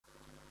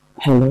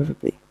Hello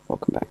everybody,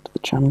 welcome back to the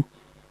channel,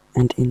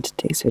 and in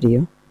today's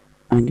video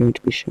I'm going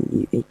to be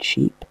showing you a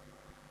cheap,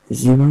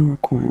 zero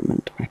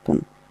requirement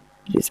weapon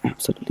that is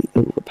absolutely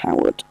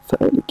overpowered for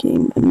early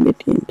game and mid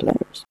game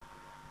players.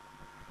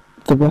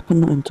 The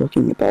weapon I'm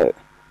talking about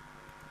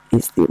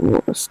is the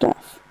Aurora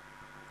Staff.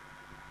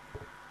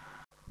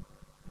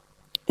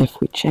 If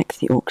we check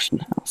the auction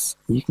house,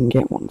 you can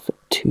get one for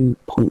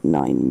 2.9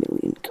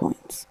 million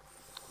coins.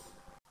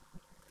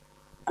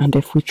 And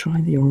if we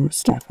try the Aurora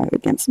Staff out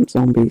against some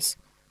zombies,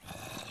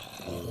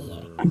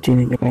 I'm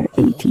dealing about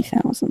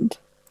 80,000,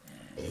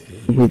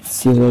 with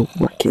zero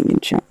working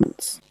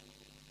enchantments.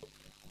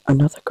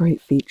 Another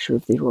great feature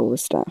of the Aurora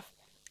Staff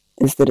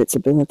is that its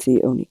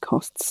ability only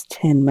costs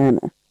 10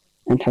 mana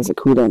and has a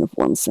cooldown of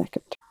 1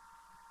 second.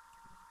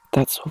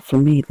 That's all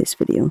from me this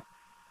video.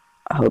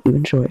 I hope you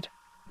enjoyed.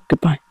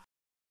 Goodbye.